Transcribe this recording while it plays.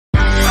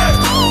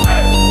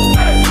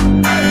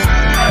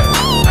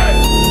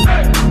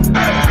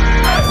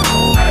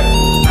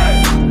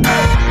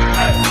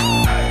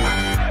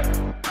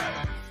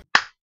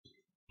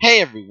Hey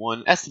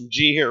everyone,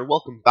 SMG here.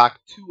 Welcome back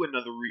to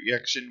another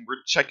reaction.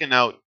 We're checking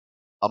out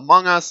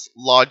Among Us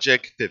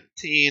Logic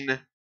 15,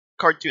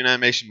 cartoon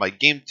animation by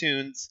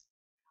GameTunes.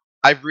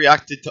 I've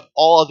reacted to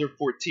all other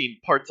 14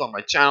 parts on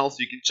my channel, so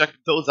you can check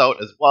those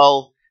out as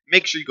well.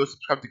 Make sure you go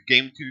subscribe to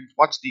GameTunes,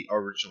 watch the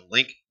original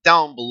link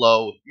down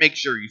below. Make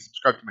sure you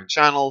subscribe to my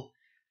channel,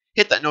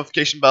 hit that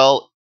notification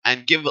bell,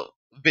 and give the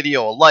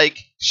video a like,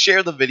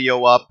 share the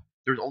video up.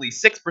 There's only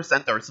 6%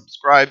 that are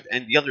subscribed,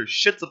 and the others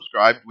should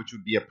subscribe, which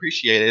would be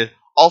appreciated.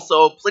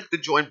 Also, click the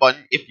join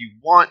button if you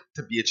want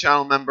to be a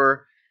channel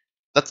member.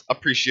 That's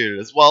appreciated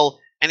as well.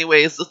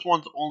 Anyways, this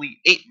one's only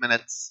 8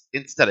 minutes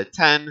instead of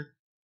 10.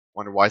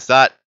 Wonder why is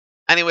that?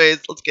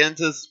 Anyways, let's get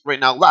into this right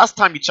now. Last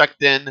time you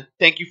checked in,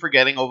 thank you for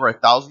getting over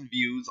 1,000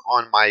 views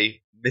on my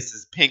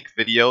Mrs. Pink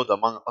video, the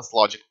Among Us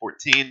Logic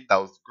 14. That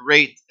was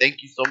great.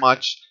 Thank you so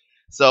much.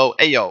 So,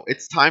 ayo,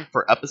 it's time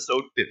for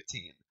episode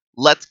 15.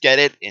 Let's get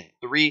it in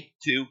 3,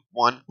 2,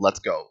 1, let's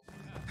go.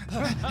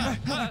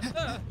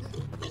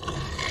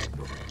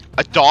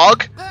 A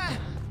dog?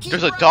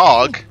 There's a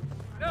dog.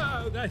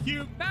 Oh, the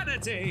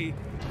humanity!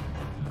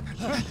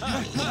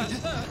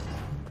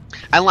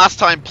 And last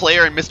time,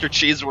 Player and Mr.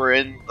 Cheese were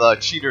in the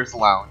Cheaters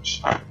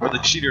Lounge, or the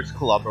Cheaters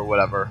Club, or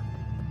whatever.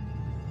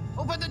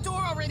 Open the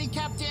door already,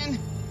 Captain!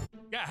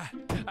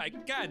 I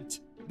can't.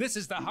 This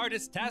is the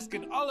hardest task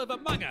in all of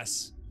Among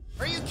Us.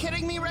 Are you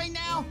kidding me right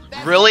now?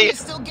 That Really? thing is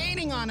still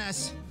gaining on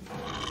us.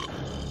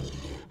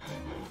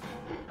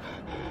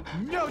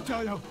 No,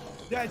 Toto.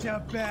 That's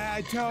a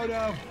bad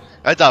Toto.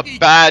 That's a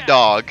bad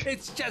dog.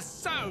 It's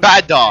just so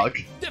Bad dog.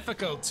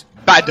 difficult.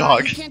 Bad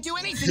dog. You can't do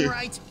anything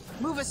right.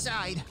 Move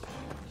aside.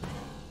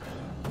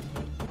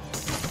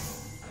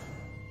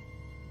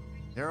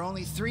 There are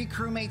only 3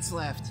 crewmates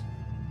left.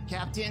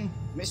 Captain,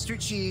 Mr.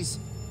 Cheese,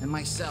 and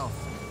myself.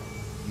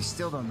 We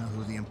still don't know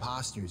who the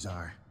imposters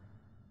are.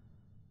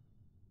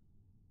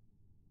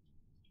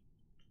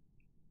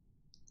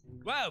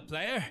 Wow,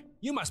 Player,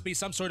 you must be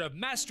some sort of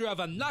master of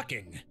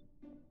unlocking.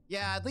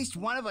 Yeah, at least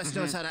one of us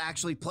knows how to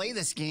actually play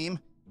this game.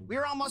 We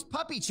were almost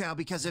puppy chow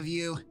because of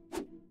you.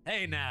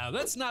 Hey now,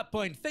 let's not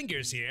point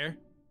fingers here.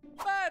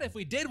 But if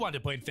we did want to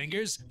point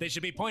fingers, they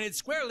should be pointed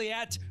squarely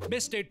at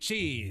Mr.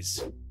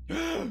 Cheese. What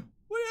did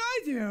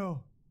I do?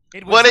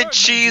 It was What did your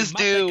Cheese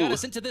mangy mutt that do? got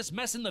us into this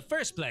mess in the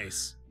first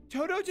place.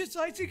 Toto just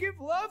likes to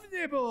give love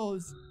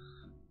nibbles.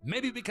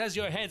 Maybe because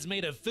your head's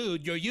made of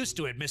food, you're used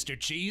to it, Mr.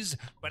 Cheese.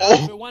 But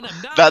Oh, I, for one, am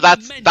not on the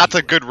that's menu.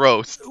 a good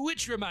roast.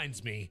 Which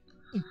reminds me,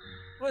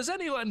 was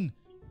anyone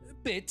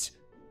bit?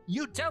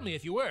 You tell me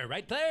if you were,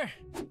 right, Player?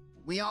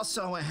 We all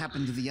saw what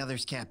happened to the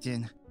others,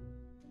 Captain.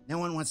 No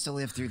one wants to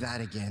live through that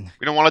again.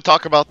 We don't want to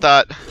talk about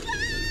that. Get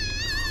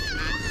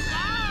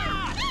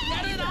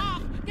it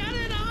off! Get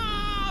it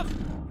off!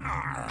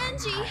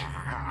 Angie!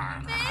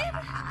 Babe?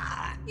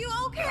 You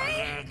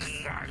okay?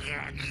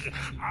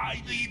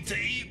 I need to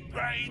eat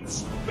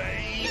brains,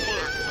 babe.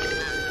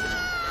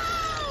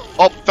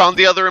 Oh, found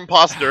the other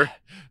imposter.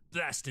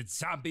 Blasted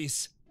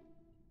zombies.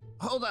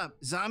 Hold up,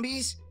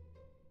 zombies?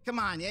 Come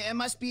on, it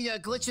must be a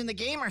glitch in the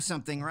game or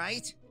something,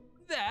 right?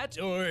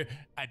 That or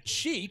a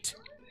cheat.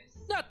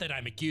 Not that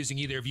I'm accusing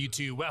either of you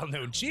two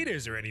well-known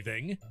cheaters or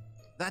anything.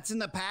 That's in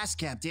the past,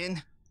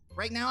 Captain.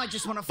 Right now, I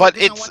just want to But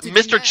focus on it's what to do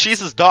Mr. next.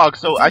 Cheese's dog,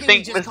 so I I'm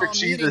think thinking we just call Mr. a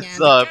Cheese meeting is,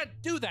 and-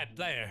 Can't do that,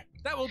 Player.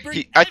 That will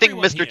bring I think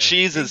everyone Mr. here,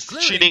 Cheese is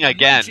including cheating the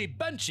again. Munchy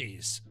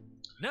Bunchies.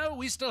 No,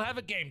 we still have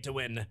a game to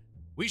win.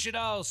 We should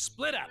all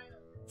split up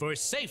for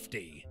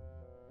safety.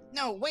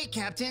 No, wait,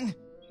 Captain.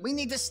 We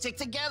need to stick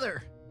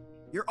together.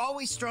 You're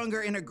always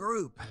stronger in a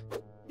group.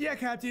 Yeah,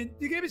 Captain.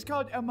 The game is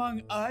called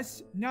Among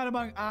Us, not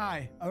Among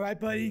I. All right,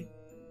 buddy?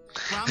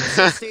 Promise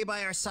to stay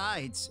by our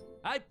sides.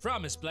 I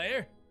promise,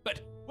 Player.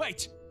 But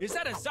wait, is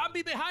that a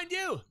zombie behind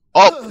you?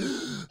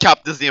 Oh,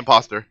 Cap is the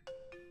imposter.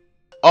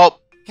 Oh,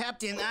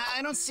 Captain,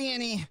 I don't see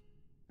any...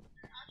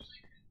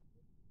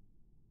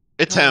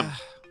 it's him.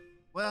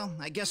 Well,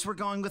 I guess we're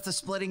going with the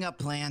splitting up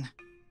plan.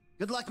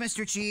 Good luck,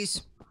 Mr.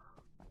 Cheese.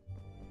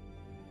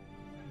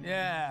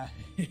 Yeah.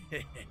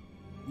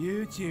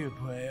 You too,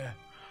 player.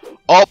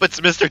 Oh, it's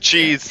Mr.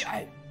 Cheese.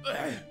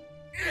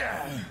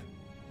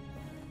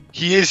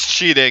 He is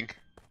cheating.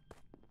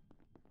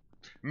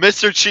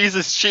 Mr. Cheese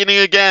is cheating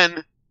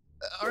again.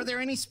 Are there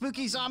any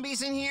spooky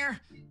zombies in here?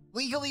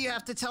 Legally, you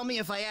have to tell me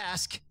if I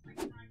ask.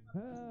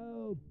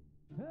 Help!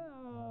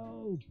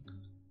 Help!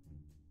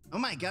 Oh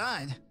my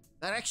god,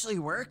 that actually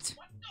worked?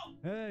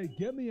 Hey,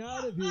 get me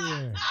out of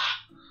here!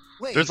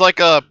 Wait, There's like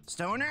a,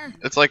 Stoner?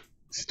 it's like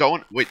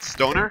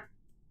Stoner?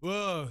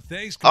 Whoa,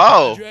 thanks,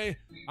 Oh. compadre.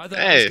 I thought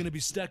I Hey. was gonna be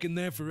stuck in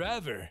there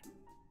forever.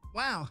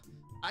 Wow,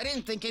 I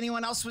didn't think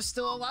anyone else was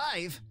still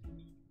alive.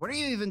 What are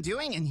you even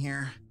doing in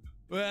here?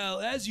 Well,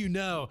 as you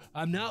know,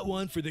 I'm not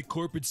one for the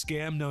corporate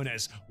scam known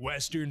as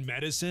Western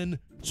medicine,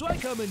 so I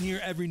come in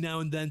here every now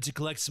and then to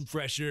collect some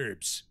fresh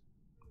herbs.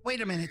 Wait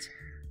a minute.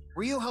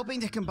 Were you hoping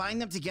to combine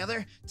them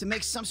together to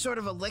make some sort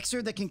of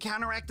elixir that can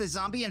counteract the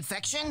zombie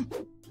infection?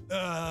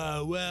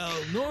 Well,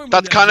 normally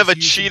That's I kind of just a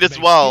use them cheat to as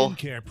make well.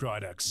 Skincare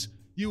products.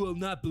 You will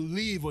not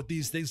believe what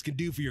these things can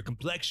do for your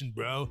complexion,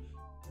 bro.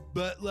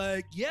 But,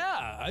 like,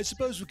 yeah, I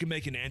suppose we can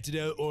make an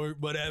antidote or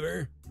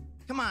whatever.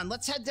 Come on,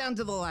 let's head down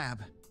to the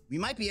lab. We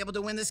might be able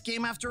to win this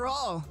game after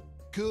all.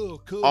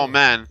 Cool. Oh,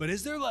 man. But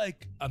is there,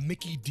 like, a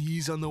Mickey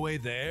D's on the way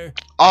there?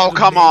 Oh, Have a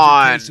come major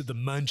on. case of the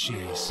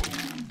munchies.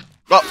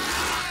 Well,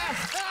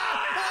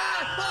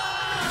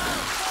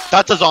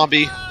 that's a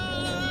zombie.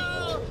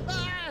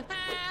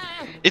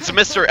 It's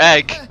Mr.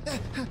 Egg.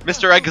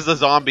 Mr. Egg is a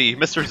zombie.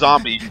 Mr.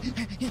 Zombie.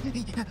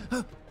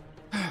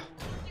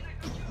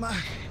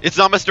 It's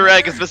not Mr.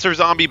 Egg, it's Mr.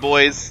 Zombie,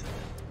 boys.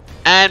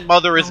 And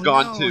Mother is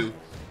gone, too.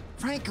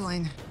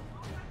 Franklin.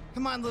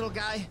 Come on, little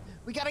guy.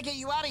 We gotta get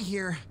you out of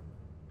here.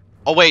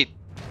 Oh, wait.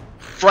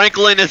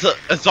 Franklin is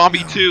a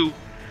zombie, too.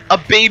 A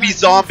baby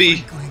zombie.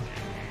 Franklin.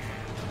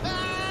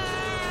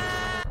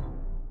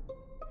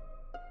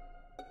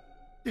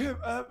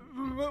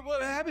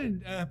 What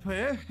happened,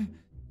 player?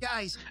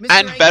 Guys, Mr.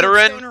 And Egg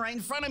veteran. keeps going right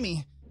in front of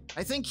me.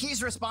 I think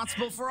he's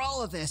responsible for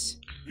all of this.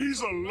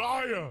 He's a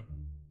liar.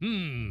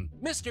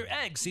 Mr.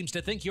 Egg seems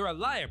to think you're a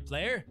liar,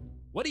 player.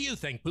 What do you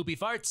think, Poopy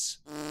Farts?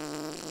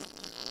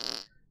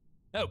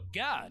 Oh,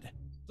 God.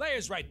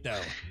 Player's right,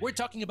 though. We're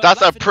talking about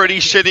That's a life and pretty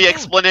death here, shitty people.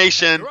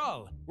 explanation. After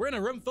all, we're in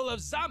a room full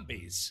of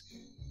zombies.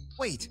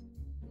 Wait,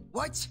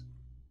 what?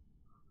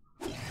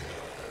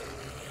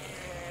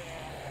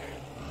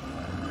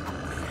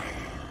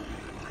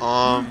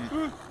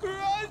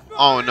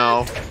 Oh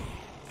no.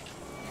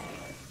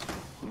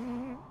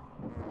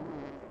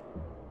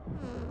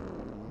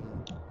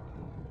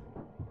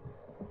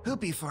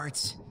 Poopy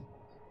Farts.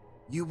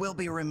 You will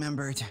be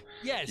remembered.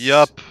 Yes.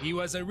 Yup. He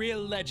was a real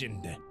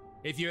legend.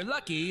 If you're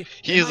lucky,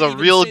 He's they a might even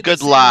real say the good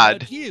same lad.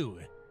 about you,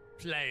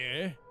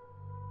 player.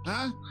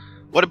 Huh?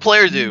 What did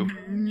player do?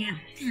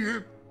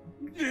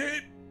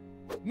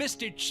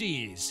 Mr.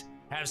 Cheese,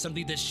 have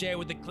something to share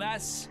with the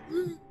class?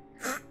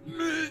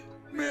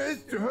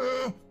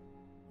 Mister,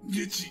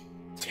 it's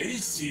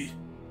tasty.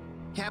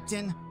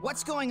 Captain,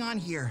 what's going on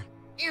here?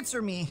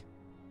 Answer me.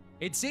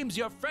 It seems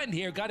your friend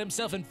here got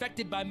himself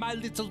infected by my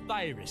little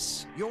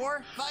virus.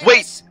 Your virus?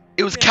 Wait,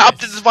 it was Yes,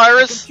 Captain's a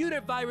virus? computer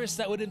virus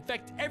that would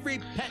infect every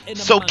pet in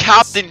So Among Us,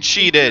 Captain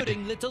cheated.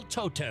 including little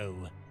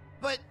Toto.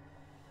 But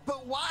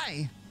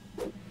why?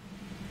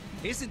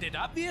 Isn't it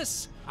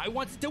obvious? I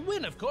wanted to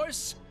win, of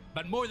course.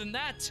 But more than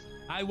that,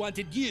 I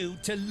wanted you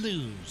to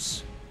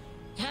lose.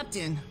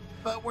 Captain,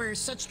 but we're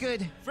such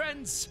good...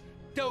 Friends,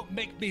 don't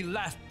make me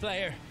laugh,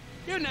 player.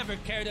 You never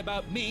cared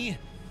about me,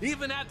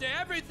 even after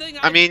everything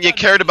I mean, you I've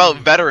done cared for about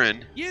you.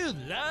 Veteran. You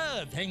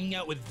loved hanging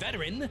out with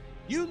Veteran.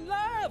 You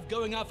loved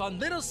going off on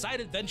little side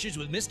adventures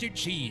with Mr.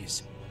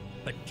 Cheese.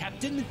 But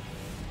Captain,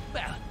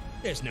 well,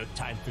 there's no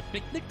time for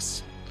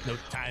picnics. No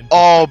time for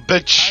Oh,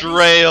 parties,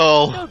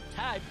 betrayal. no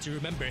time to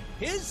remember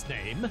his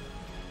name.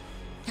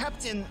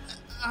 Captain,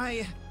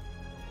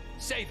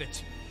 Save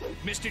it.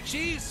 Mr.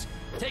 Cheese,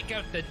 take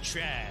out the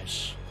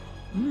trash.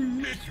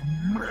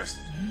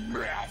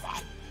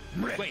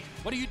 Wait,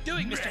 what are you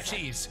doing, Mr.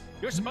 Cheese?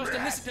 You're supposed to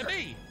listen to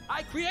me.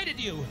 I created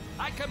you.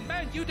 I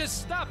command you to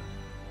stop.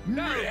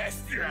 No.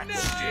 No.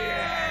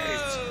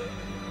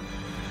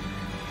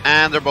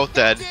 And they're both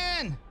dead.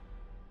 Captain!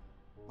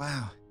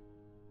 Wow.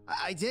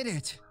 I did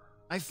it.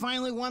 I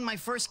finally won my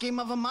first game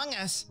of Among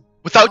Us.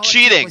 Without All it took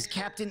cheating. was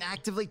Captain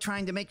actively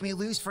trying to make me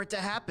lose for it to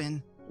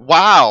happen. I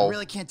Wow.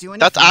 really can't do anything.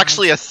 That's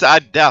actually a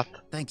sad death.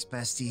 Thanks,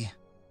 bestie.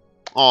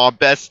 Aw,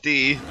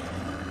 bestie.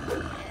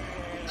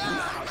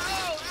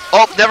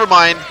 Oh, never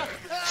mind.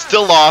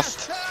 Still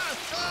lost.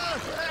 I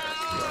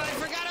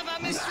forgot about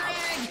Mr.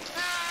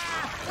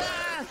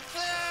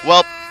 Egg!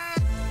 Well,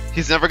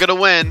 he's never gonna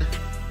win.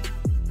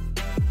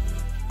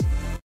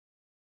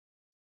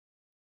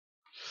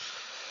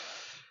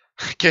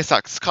 Okay,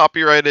 sucks.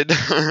 Copyrighted.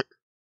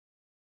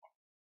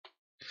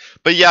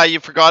 But yeah, you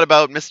forgot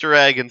about Mr.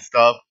 Egg and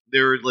stuff. They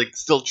were like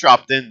still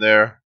trapped in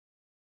there.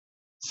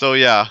 So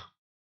yeah.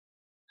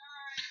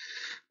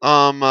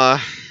 Yeah,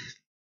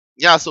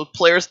 so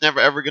players never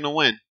ever gonna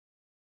win.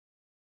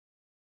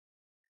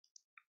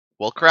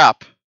 Well,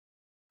 crap.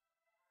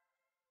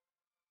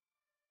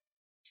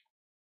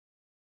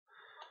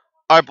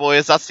 Alright,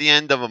 boys, that's the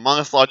end of Among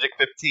Us Logic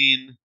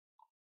 15.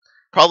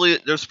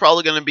 There's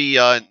probably gonna be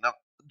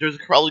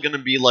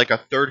like a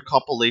third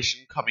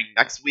compilation coming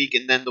next week,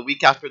 and then the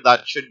week after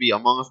that should be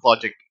Among Us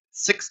Logic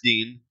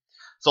 16.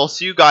 So I'll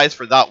see you guys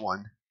for that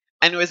one.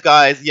 Anyways,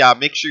 guys, yeah,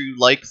 make sure you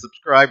like,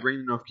 subscribe, ring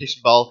the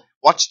notification bell,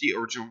 watch the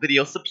original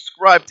video,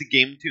 subscribe to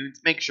Game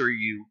Tunes, make sure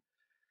you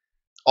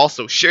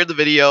also share the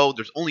video.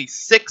 There's only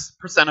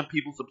 6% of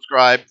people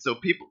subscribed, so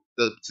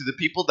to the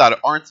people that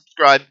aren't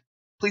subscribed,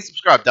 please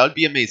subscribe. That would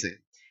be amazing.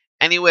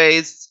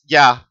 Anyways,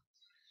 yeah.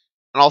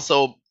 And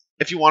also,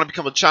 if you want to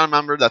become a channel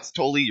member, that's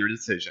totally your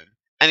decision.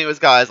 Anyways,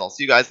 guys, I'll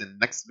see you guys in the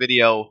next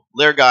video.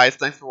 Later, guys.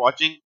 Thanks for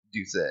watching.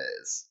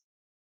 Deuces.